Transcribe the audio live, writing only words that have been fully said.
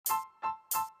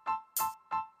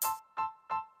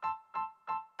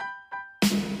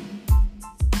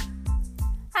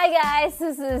Hi guys,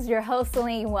 this is your host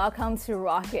Celine. Welcome to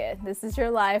Rocket. This is your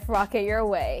life, rocket your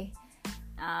way.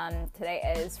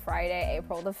 Today is Friday,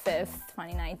 April the 5th,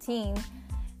 2019.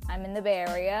 I'm in the Bay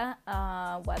Area.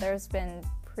 Weather's been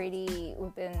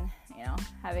we've been,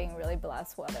 having really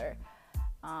blessed weather.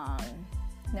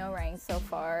 No rain so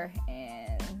far,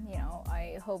 and,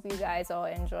 I hope you guys all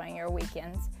enjoying your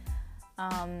weekends.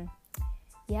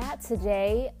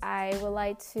 Today I would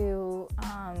like to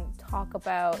talk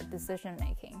about decision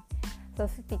making. So,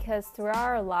 because throughout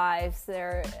our lives,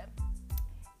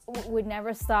 we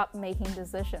never stop making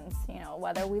decisions.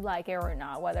 Whether we like it or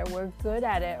not, whether we're good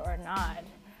at it or not.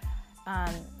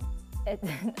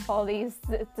 All these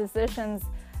decisions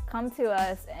come to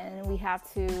us, and we have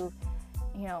to,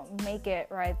 make it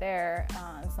right there.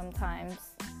 Sometimes,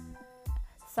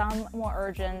 some more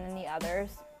urgent than the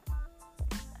others.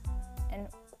 And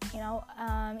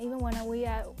even when we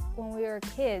were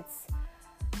kids,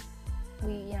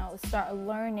 we start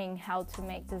learning how to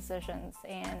make decisions,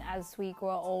 and as we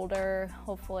grow older,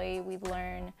 hopefully we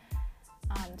learn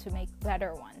to make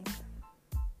better ones.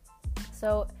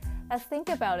 So let's think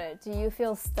about it. Do you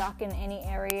feel stuck in any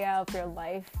area of your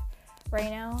life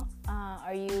right now?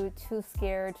 Are you too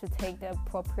scared to take the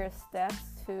appropriate steps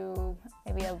to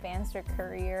maybe advance your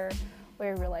career or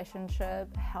your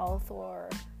relationship, health, or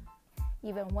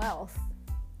even wealth?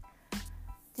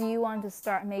 Do you want to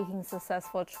start making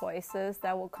successful choices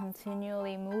that will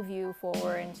continually move you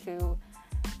forward into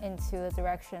the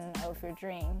direction of your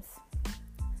dreams?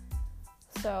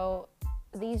 So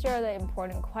these are the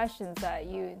important questions that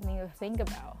you need to think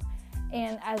about.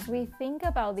 And as we think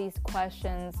about these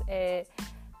questions, it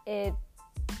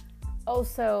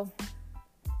also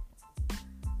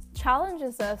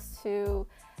challenges us to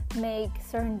make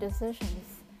certain decisions.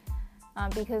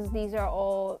 Because these are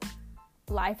all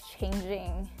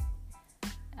life-changing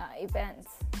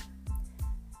events.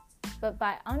 But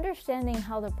by understanding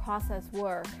how the process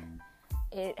works,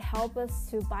 it helps us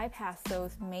to bypass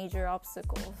those major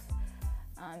obstacles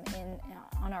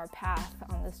on our path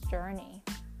on this journey.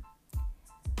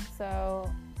 So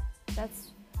let's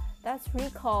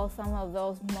recall some of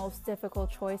those most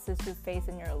difficult choices you face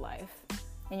in your life,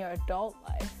 in your adult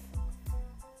life.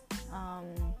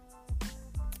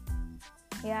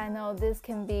 I know this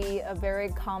can be a very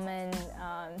common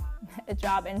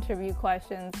job interview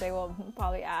questions they will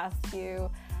probably ask you.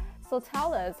 So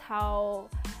tell us how,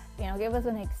 give us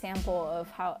an example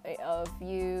of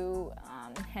you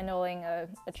handling a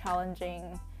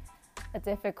challenging, a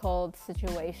difficult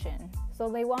situation. So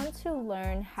they want to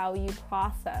learn how you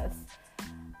process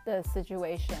the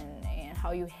situation and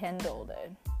how you handled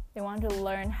it. They want to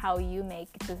learn how you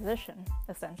make decisions,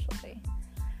 essentially.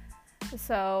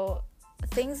 So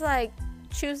things like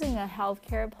choosing a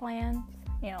healthcare plan,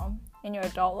 in your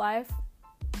adult life,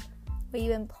 or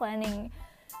even planning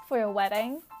for your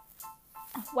wedding,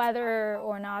 whether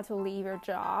or not to leave your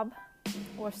job,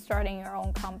 or starting your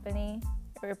own company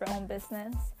or your own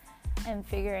business, and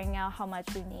figuring out how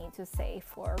much you need to save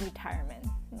for retirement.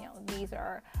 These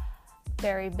are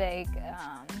very big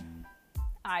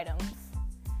items.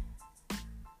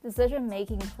 Decision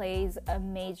making plays a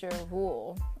major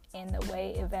role in the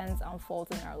way events unfold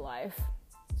in our life.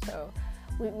 So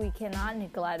we cannot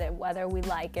neglect it whether we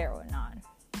like it or not.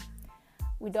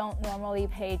 We don't normally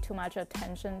pay too much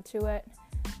attention to it.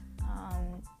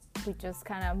 We just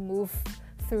kind of move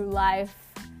through life,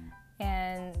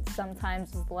 and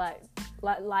sometimes just let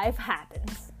life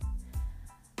happens.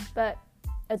 But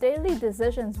the daily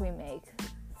decisions we make,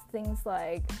 things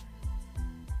like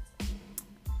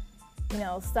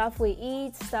stuff we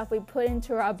eat, stuff we put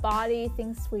into our body,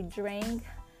 things we drink,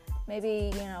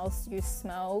 maybe, you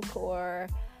smoke, or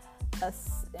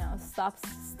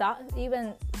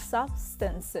even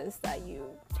substances that you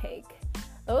take.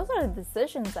 Those are the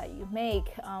decisions that you make,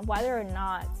 whether or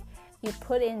not you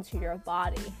put into your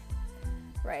body,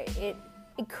 right? It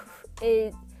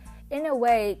in a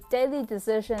way, daily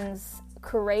decisions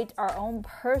create our own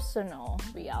personal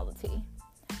reality.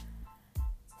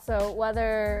 So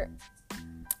whether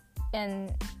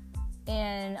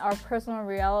and our personal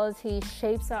reality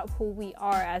shapes up who we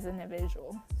are as an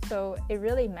individual. So it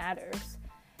really matters.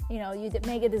 You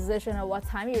make a decision of what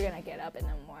time you're going to get up in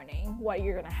the morning, what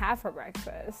you're going to have for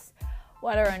breakfast,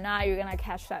 whether or not you're going to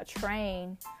catch that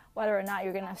train, whether or not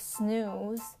you're going to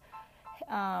snooze,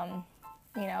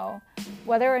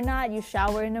 whether or not you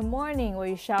shower in the morning or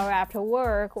you shower after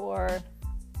work, or,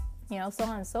 so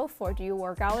on and so forth. Do you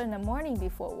work out in the morning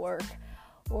before work?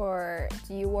 Or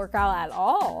do you work out at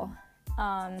all?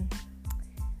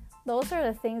 Those are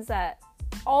the things that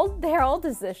they're all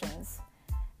decisions,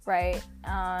 right?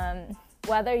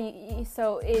 whether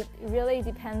so it really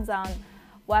depends on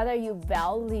whether you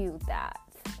value that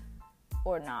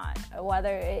or not,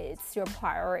 whether it's your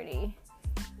priority,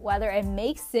 whether it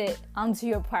makes it onto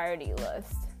your priority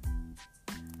list.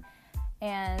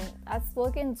 And let's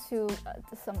look into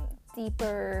some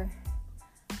deeper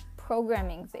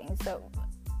programming things. So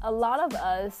a lot of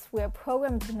us, we're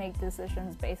programmed to make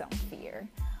decisions based on fear.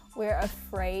 We're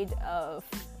afraid of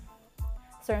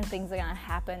certain things are going to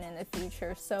happen in the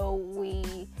future, so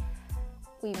we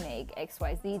make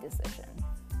XYZ decision.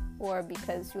 Or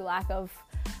because you lack of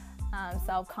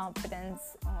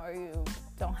self-confidence, or you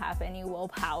don't have any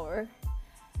willpower,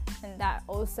 and that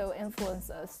also influences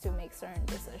us to make certain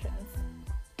decisions.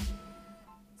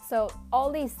 So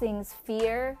all these things,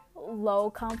 fear, low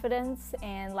confidence,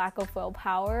 and lack of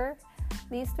willpower,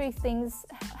 these three things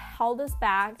held us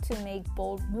back to make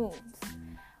bold moves.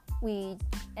 We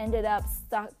ended up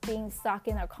being stuck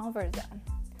in our comfort zone.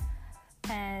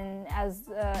 And as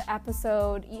the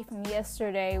episode from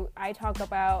yesterday, I talk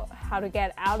about how to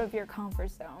get out of your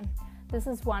comfort zone. This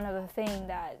is one of the things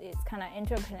that is kind of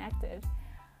interconnected.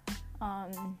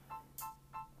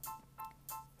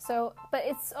 But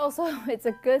it's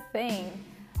a good thing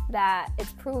that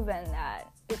it's proven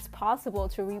that it's possible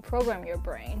to reprogram your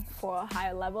brain for a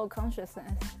higher level of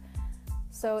consciousness.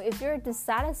 So if you're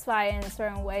dissatisfied in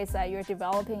certain ways that you're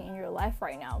developing in your life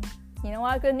right now, you know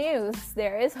what? Good news.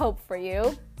 There is hope for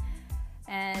you.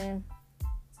 And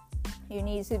you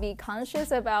need to be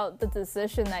conscious about the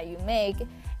decision that you make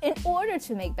in order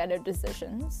to make better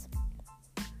decisions.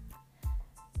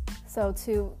 So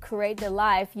to create the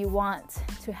life you want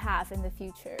to have in the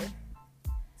future.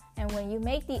 And when you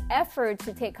make the effort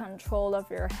to take control of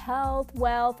your health,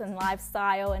 wealth, and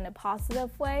lifestyle in a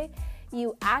positive way,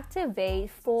 you activate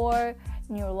 4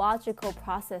 neurological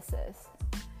processes.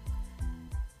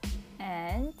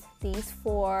 And these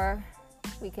 4,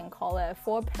 we can call it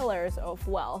 4 pillars of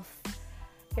wealth.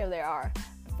 Here they are.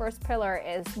 The first pillar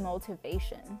is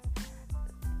motivation.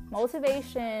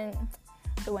 Motivation,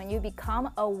 so when you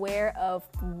become aware of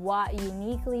what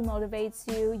uniquely motivates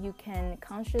you, you can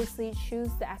consciously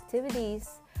choose the activities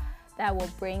that will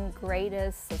bring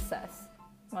greatest success.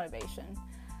 Motivation.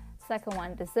 Second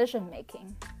one, decision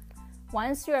making.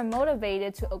 Once you are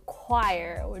motivated to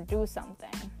acquire or do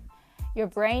something, your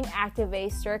brain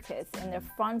activates circuits in the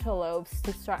frontal lobes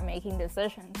to start making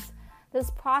decisions. This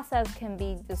process can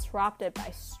be disrupted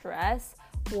by stress,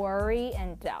 worry,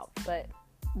 and doubt, but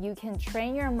you can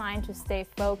train your mind to stay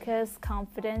focused,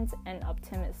 confident, and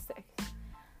optimistic.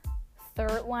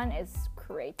 Third one is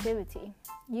creativity.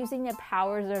 Using the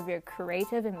powers of your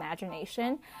creative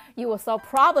imagination, you will solve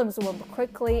problems more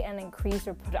quickly and increase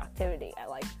your productivity. I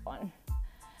like one.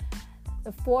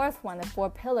 The fourth one, the 4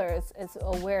 pillars, is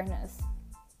awareness.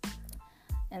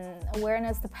 And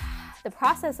awareness, the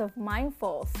process of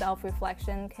mindful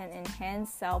self-reflection can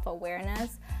enhance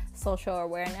self-awareness, social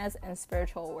awareness, and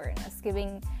spiritual awareness,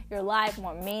 giving your life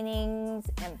more meanings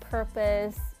and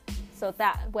purpose. So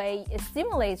that way it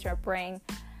stimulates your brain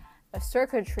a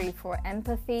circuitry for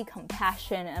empathy,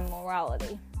 compassion, and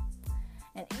morality.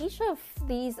 And each of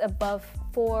these above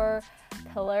 4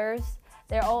 pillars,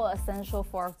 they're all essential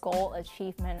for goal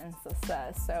achievement and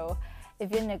success. So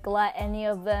if you neglect any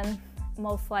of them,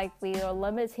 most likely you're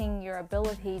limiting your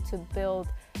ability to build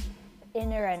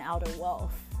inner and outer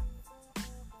wealth.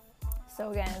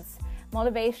 So again, it's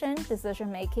motivation,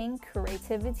 decision-making,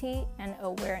 creativity, and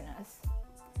awareness.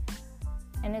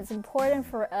 And it's important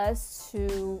for us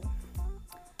to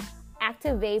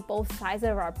activate both sides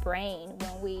of our brain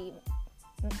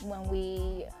when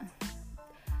we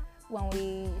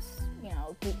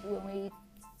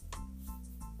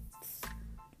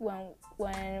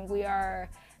are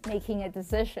making a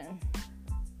decision.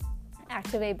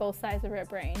 Activate both sides of your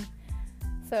brain.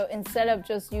 So instead of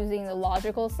just using the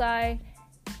logical side,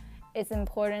 it's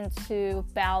important to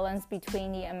balance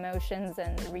between the emotions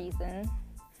and the reason.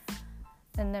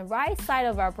 And the right side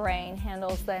of our brain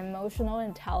handles the emotional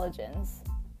intelligence.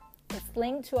 It's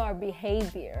linked to our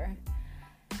behavior.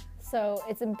 So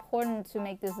it's important to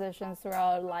make decisions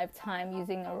throughout a lifetime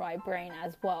using the right brain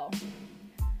as well.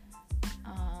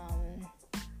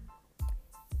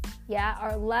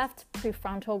 Our left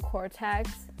prefrontal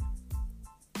cortex,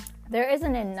 there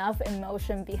isn't enough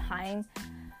emotion behind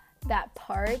that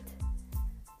part,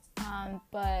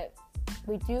 but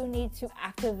we do need to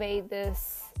activate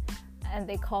this, and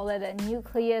they call it a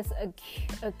nucleus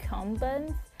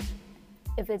accumbens.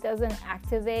 If it doesn't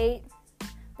activate,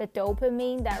 the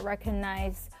dopamine that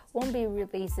recognized won't be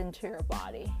released into your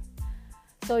body.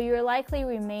 So you'll likely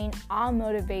remain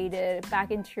unmotivated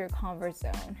back into your comfort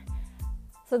zone.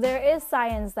 So there is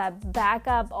science that back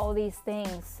up all these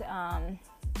things, and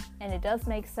it does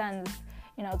make sense,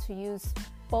 to use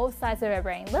both sides of your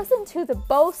brain. Listen to the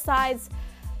both sides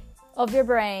of your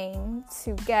brain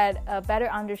to get a better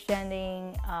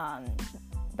understanding,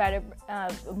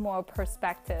 more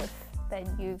perspective.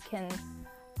 Then you can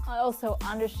also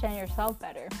understand yourself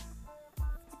better.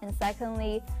 And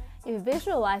secondly, you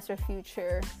visualize your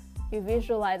future. You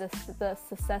visualize the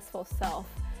successful self.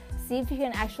 See if you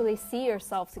can actually see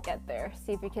yourself to get there.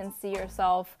 See if you can see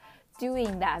yourself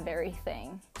doing that very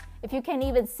thing. If you can't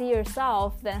even see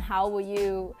yourself, then how will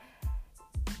you,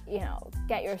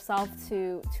 get yourself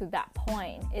to that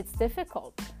point? It's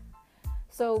difficult.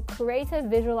 So creative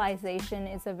visualization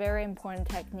is a very important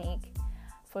technique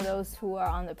for those who are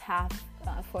on the path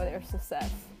for their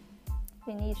success.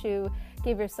 You need to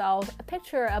give yourself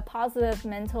a positive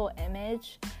mental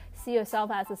image, see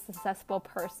yourself as a successful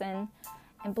person,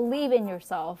 and believe in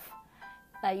yourself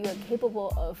that you are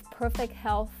capable of perfect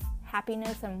health,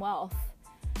 happiness, and wealth.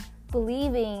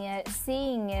 Believing it,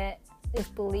 seeing it is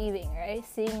believing, right?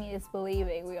 Seeing is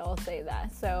believing. We all say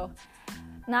that. So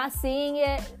not seeing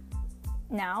it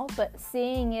now, but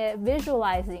seeing it,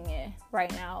 visualizing it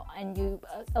right now, and you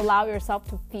allow yourself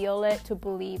to feel it, to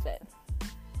believe it.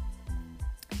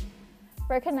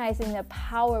 Recognizing the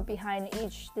power behind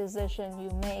each decision you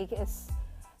make is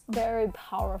very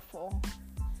powerful.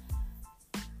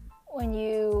 When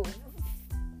you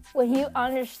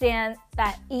understand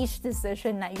that each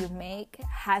decision that you make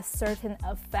has certain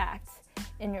effect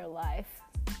in your life.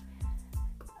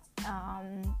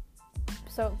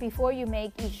 So before you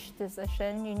make each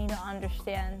decision, you need to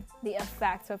understand the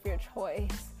effects of your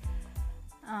choice.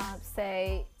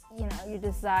 Say, you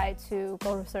decide to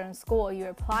go to a certain school, you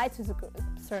apply to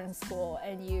a certain school,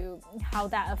 and how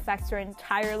that affects your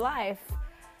entire life,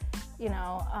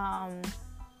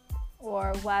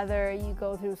 or whether you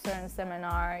go through a certain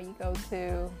seminar, you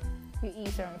eat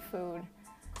certain food,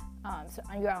 so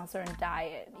you're on a certain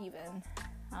diet even,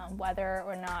 whether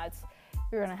or not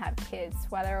you're going to have kids,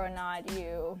 whether or not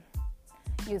you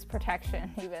use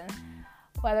protection even,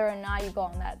 whether or not you go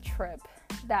on that trip,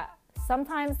 that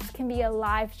sometimes can be a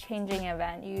life-changing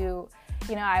event.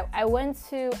 I went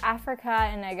to Africa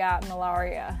and I got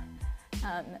malaria,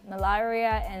 and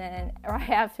then right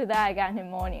after that I got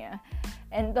pneumonia.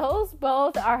 And those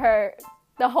both are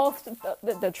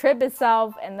the trip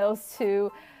itself, and those two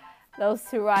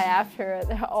right after,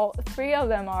 three of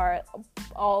them are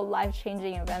all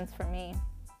life-changing events for me,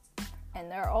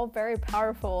 and they're all very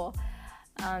powerful.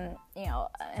 And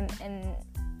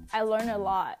I learned a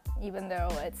lot, even though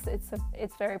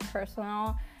it's very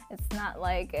personal. It's not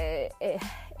like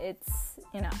it's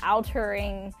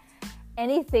altering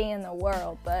anything in the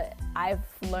world, but I've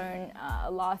learned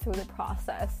a lot through the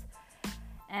process.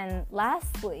 And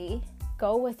lastly,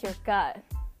 go with your gut.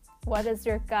 What does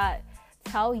your gut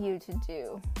tell you to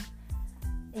do?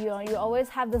 You always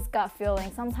have this gut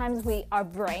feeling. Sometimes our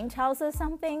brain tells us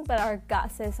something, but our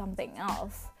gut says something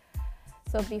else.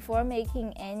 So before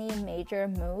making any major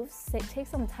moves, take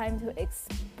some time to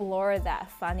explore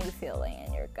that funny feeling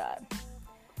in your gut.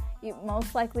 You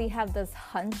most likely have this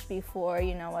hunch before,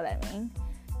 you know what I mean?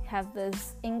 You have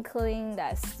this inkling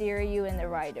that steer you in the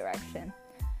right direction.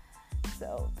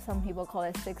 So some people call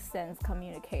it sixth sense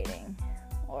communicating,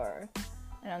 or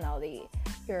I don't know,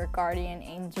 your guardian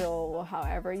angel, or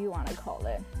however you want to call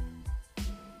it.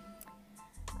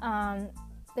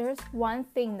 There's one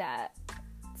thing that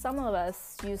some of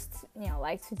us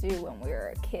like to do when we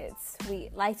were kids.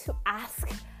 We like to ask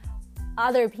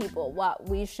other people what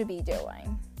we should be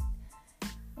doing.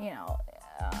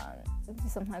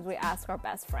 Sometimes we ask our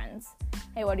best friends,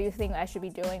 hey, what do you think I should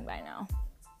be doing by now?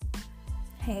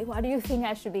 Hey, what do you think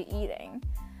I should be eating?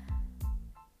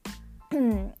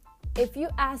 If you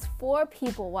ask 4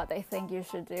 people what they think you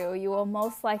should do, you will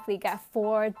most likely get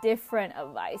 4 different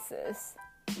advices.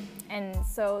 And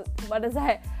so what does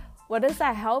that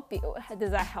help you? Does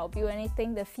that help you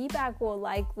anything? The feedback will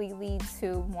likely lead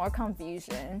to more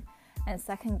confusion and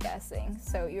second guessing.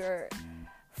 So you're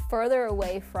further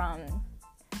away from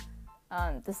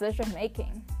decision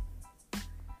making.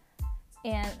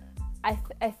 And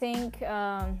I think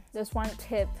there's one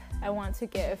tip I want to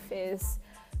give is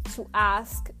to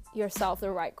ask yourself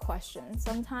the right question.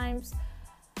 Sometimes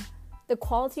the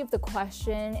quality of the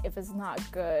question, if it's not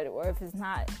good, or if it's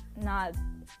not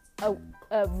a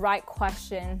right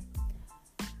question,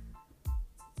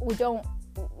 we don't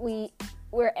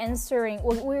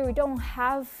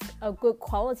have a good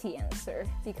quality answer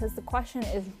because the question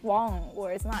is wrong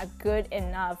or it's not good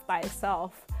enough by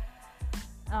itself.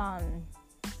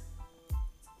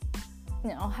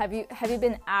 have you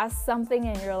been asked something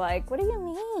and you're like, what do you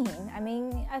mean? I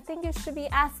mean, I think you should be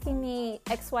asking me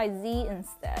XYZ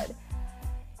instead.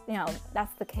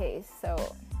 That's the case.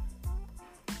 So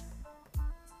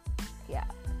yeah.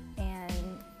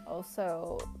 And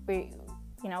also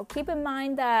keep in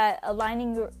mind that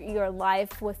aligning your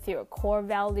life with your core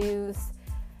values,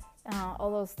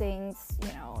 all those things,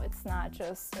 it's not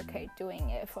just doing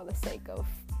it for the sake of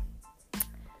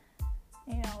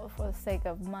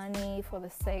money, for the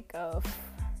sake of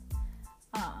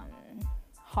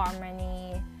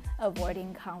harmony,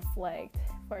 avoiding conflict,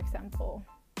 for example.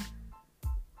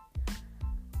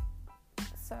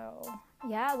 So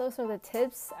yeah, those are the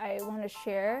tips I want to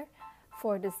share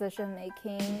for decision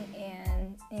making.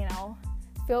 And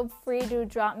feel free to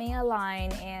drop me a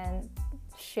line and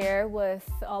share with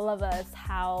all of us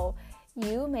how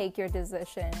you make your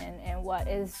decision, and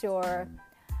what's your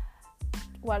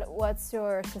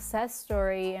success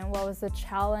story, and what was the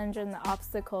challenge and the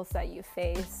obstacles that you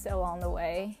faced along the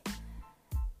way.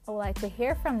 I'd like to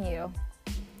hear from you.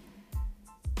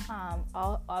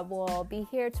 I will be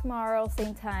here tomorrow,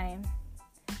 same time.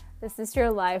 This is your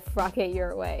life, rock it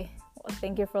your way. Well,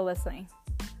 thank you for listening.